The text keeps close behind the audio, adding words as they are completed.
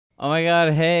Oh my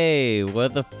god, hey,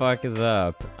 what the fuck is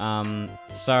up?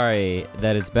 Sorry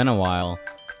that it's been a while.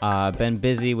 Been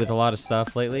busy with a lot of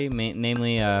stuff lately,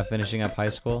 namely finishing up high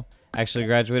school. Actually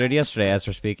graduated yesterday as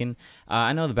we're speaking.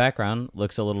 I know the background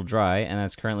looks a little dry, and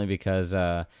that's currently because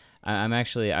I'm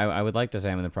actually, I would like to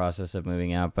say I'm in the process of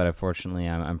moving out, but unfortunately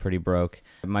I'm pretty broke.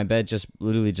 My bed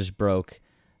literally just broke.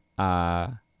 I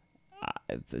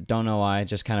don't know why,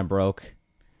 just kind of broke.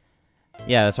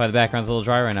 Yeah, that's why the background's a little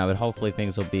dry right now, but hopefully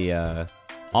things will be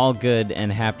all good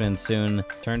and happening soon.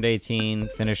 Turned 18,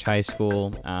 finished high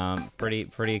school.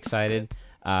 Pretty excited.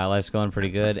 Life's going pretty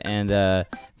good. And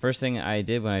first thing I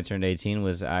did when I turned 18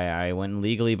 was I went and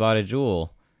legally bought a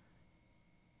Juul.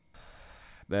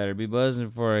 Better be buzzing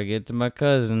before I get to my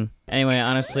cousin. Anyway,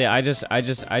 honestly, I just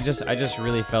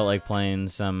really felt like playing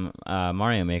some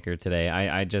Mario Maker today.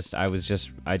 I just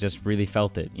really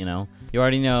felt it, you know. You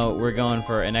already know we're going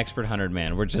for an expert 100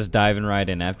 man. We're just diving right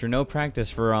in after no practice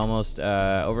for almost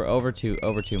over 2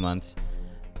 months.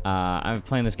 I'm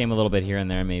playing this game a little bit here and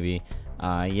there, maybe.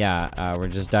 We're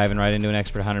just diving right into an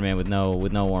expert 100 man with no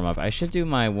warm up. I should do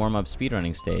my warm up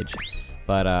speedrunning stage,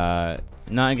 but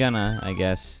not gonna, I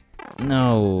guess.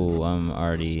 No, I'm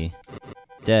already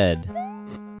dead.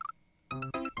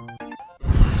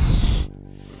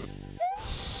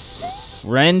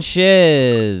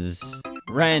 Wrenches!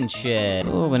 Wrenches!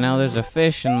 Oh, but now there's a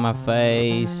fish in my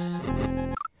face.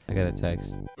 I got a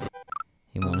text.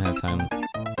 He won't have time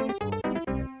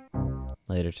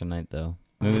later tonight, though.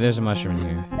 Maybe there's a mushroom in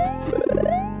here.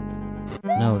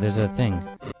 No, there's a thing.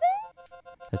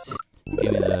 Let's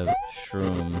give me the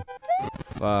shroom.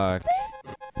 Fuck.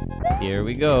 Here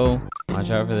we go. Watch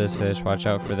out for this fish, watch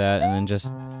out for that, and then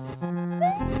just...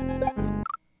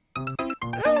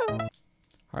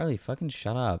 Harley, fucking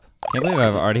shut up. Can't believe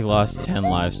I've already lost 10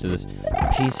 lives to this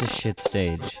piece of shit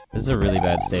stage. This is a really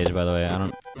bad stage, by the way. I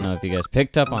don't know if you guys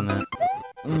picked up on that.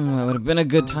 That would have been a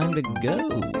good time to go.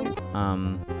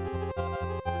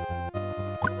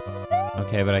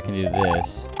 Okay, but I can do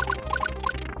this.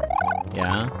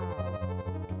 Yeah?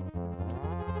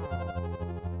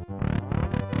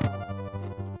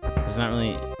 There's not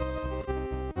really...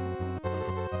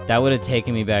 That would have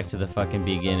taken me back to the fucking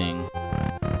beginning.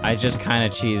 I just kind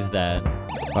of cheesed that.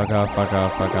 Fuck off, fuck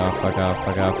off, fuck off, fuck off,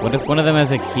 fuck off. What if one of them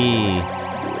has a key?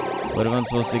 What if I'm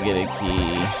supposed to get a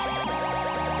key?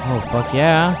 Oh, fuck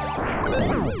yeah.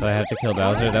 Do I have to kill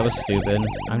Bowser? That was stupid.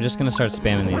 I'm just gonna start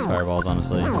spamming these fireballs,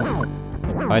 honestly.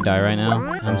 If I die right now,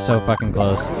 I'm so fucking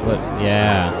close.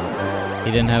 Yeah.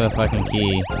 He didn't have a fucking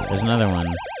key. There's another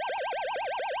one.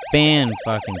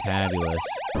 Fan-fucking-tabulous.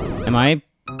 Am I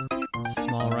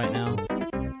small right now?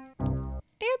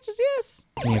 Answer's yes.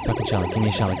 Give me a fucking shellmet. Give me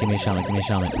a shellmet. Give me a shellmet. Give me a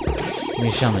shellmet. Give me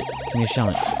a shellmet. Give me a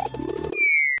shellmet.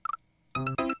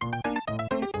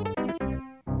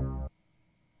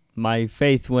 My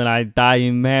faith when I die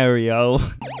in Mario.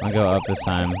 I'll go up this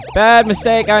time. Bad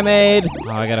mistake I made. Oh,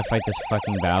 I gotta fight this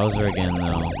fucking Bowser again,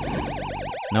 though.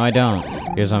 No, I don't.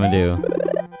 Here's what I'm gonna do.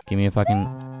 Give me a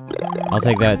fucking... I'll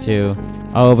take that, too.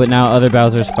 Oh, but now other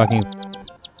Bowser's fucking...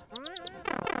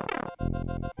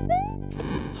 Oh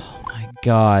my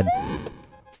god.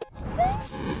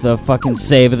 The fucking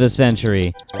save of the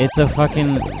century. It's a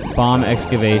fucking bomb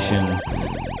excavation.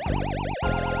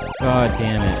 God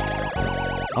damn it.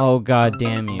 Oh, god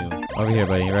damn you. Over here,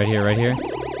 buddy. Right here, right here.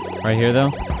 Right here, though.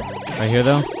 Right here,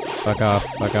 though. Fuck off.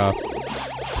 Fuck off.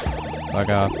 Fuck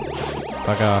off.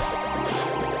 Fuck off.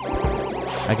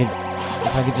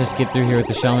 If I could just get through here with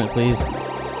the shellmet, please.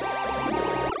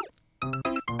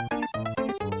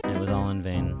 It was all in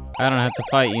vain. I don't have to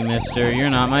fight you, mister. You're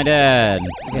not my dad.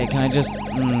 Okay, can I just...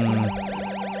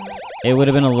 It would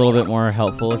have been a little bit more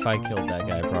helpful if I killed that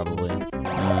guy, probably.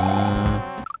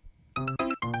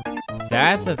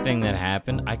 That's a thing that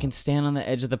happened. I can stand on the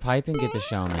edge of the pipe and get the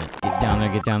shellmet. Get down there,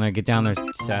 get down there, get down there,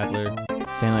 Saddler.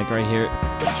 Stand like right here.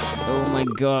 Oh my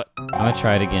god. I'm gonna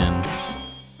try it again.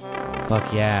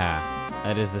 Fuck yeah.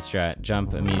 That is the strat.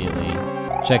 Jump immediately.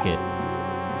 Check it.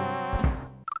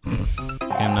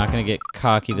 Okay, I'm not gonna get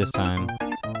cocky this time.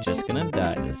 Just gonna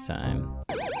die this time.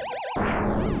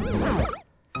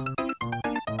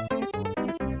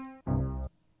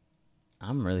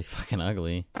 I'm really fucking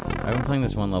ugly. I've been playing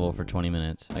this one level for 20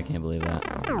 minutes. I can't believe that.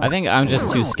 I think I'm just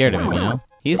too scared of him, you know?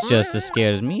 He's just as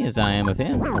scared of me as I am of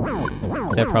him.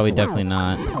 Except probably definitely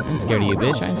not. I ain't scared of you,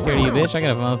 bitch. I ain't scared of you, bitch. I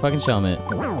got a motherfucking shellmet.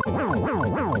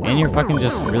 And you're fucking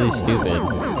just really stupid.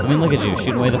 I mean, look at you.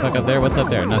 Shooting way the fuck up there. What's up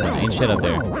there? Nothing. Ain't shit up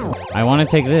there. I want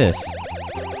to take this.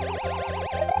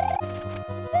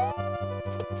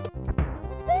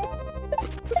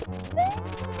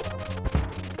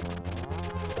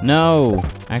 No!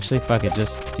 Actually, fuck it.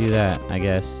 Just do that, I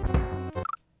guess.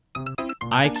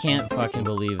 I can't fucking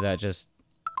believe that just...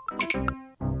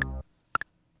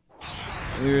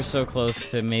 We were so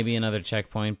close to maybe another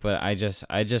checkpoint, but I just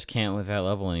can't with that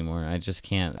level anymore. I just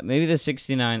can't. Maybe the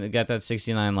 69, got that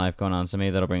 69 life going on, so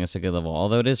maybe that'll bring us a good level.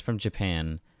 Although it is from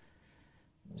Japan.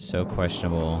 So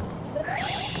questionable.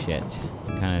 Shit.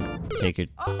 Kind of take your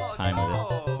time with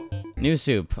it. New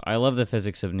soup. I love the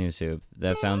physics of new soup.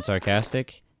 That sounds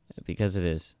sarcastic, because it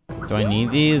is. Do I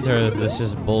need these, or is this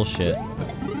just bullshit?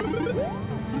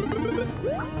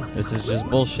 This is just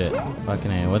bullshit.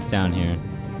 Fucking A. What's down here?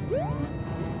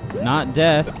 Not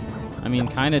death. I mean,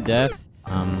 kind of death.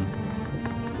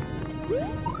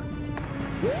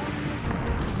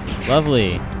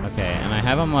 Lovely. Okay, and I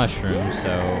have a mushroom,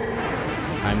 so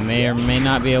I may or may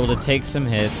not be able to take some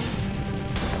hits.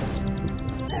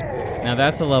 Now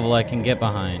that's a level I can get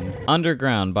behind.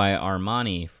 Underground by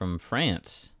Armani from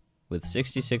France, with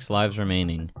 66 lives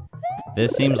remaining.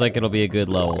 This seems like it'll be a good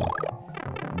level.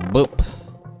 Boop.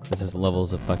 This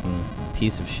level's a fucking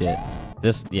piece of shit.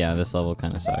 This level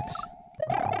kind of sucks.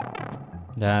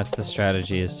 That's the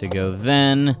strategy, is to go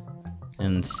then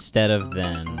instead of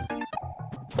then.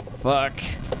 Fuck.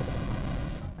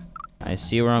 I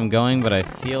see where I'm going, but I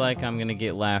feel like I'm gonna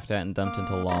get laughed at and dumped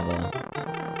into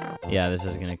lava. Yeah, this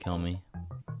is gonna kill me.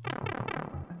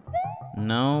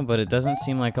 No, but it doesn't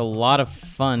seem like a lot of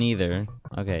fun either.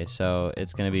 Okay, so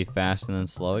it's gonna be fast and then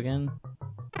slow again?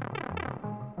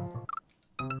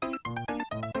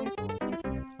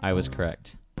 I was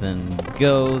correct. Then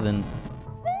go, then...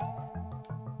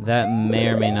 That may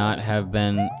or may not have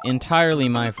been entirely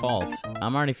my fault.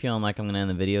 I'm already feeling like I'm gonna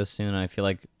end the video soon. I feel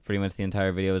like pretty much the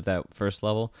entire video is that first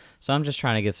level. So I'm just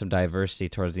trying to get some diversity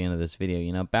towards the end of this video.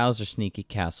 You know, Bowser Sneaky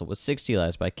Castle with 60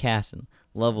 lives by Casson.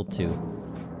 Level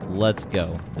 2. Let's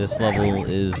go. This level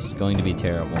is going to be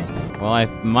terrible. Well, I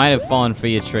might have fallen for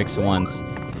your tricks once,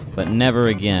 but never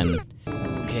again.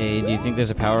 Okay, do you think there's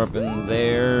a power-up in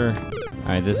there?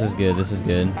 Alright, this is good, this is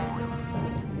good.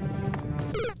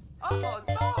 Oh,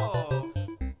 no!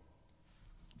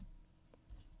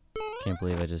 Can't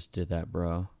believe I just did that,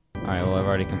 bro. Alright, well, I've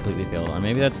already completely failed. Or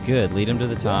maybe that's good. Lead him to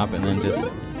the top and then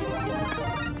just...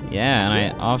 Yeah, and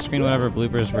I off-screen whatever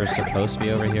bloopers were supposed to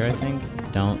be over here, I think.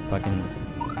 Don't fucking...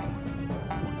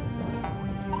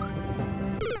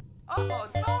 Oh,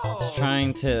 no! Just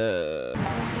trying to...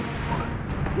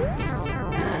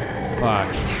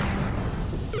 Fuck.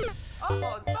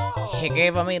 Oh, no! He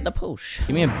gave me the push.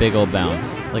 Give me a big old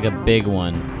bounce. Like a big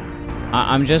one.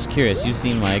 I'm just curious. You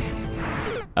seem like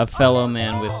a fellow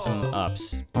man with some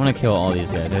ups. I want to kill all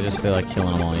these guys. I just feel like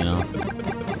killing them all, you know?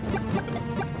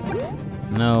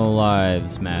 No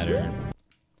lives matter.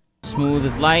 Smooth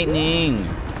as lightning.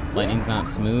 Lightning's not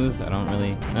smooth. I don't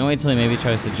really... I'm gonna wait till he maybe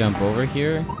tries to jump over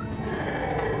here.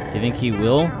 Do you think he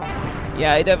will?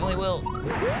 Yeah, he definitely will.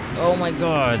 Oh my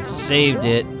god. Saved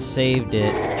it. Saved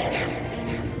it.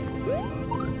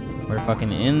 We're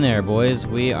fucking in there, boys.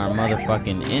 We are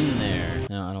motherfucking in there.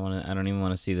 No, I don't even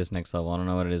want to see this next level. I don't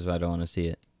know what it is, but I don't want to see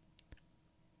it.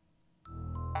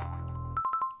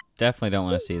 Definitely don't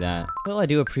want to see that. Well, I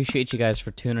do appreciate you guys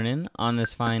for tuning in on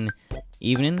this fine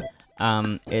evening.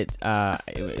 It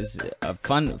was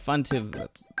fun to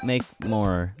make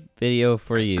more video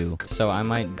for you. So I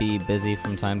might be busy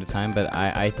from time to time, but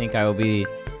I think I will be,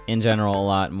 in general, a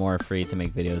lot more free to make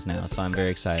videos now. So I'm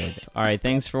very excited. All right,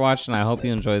 thanks for watching. I hope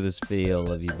you enjoyed this video.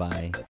 Love you. Bye.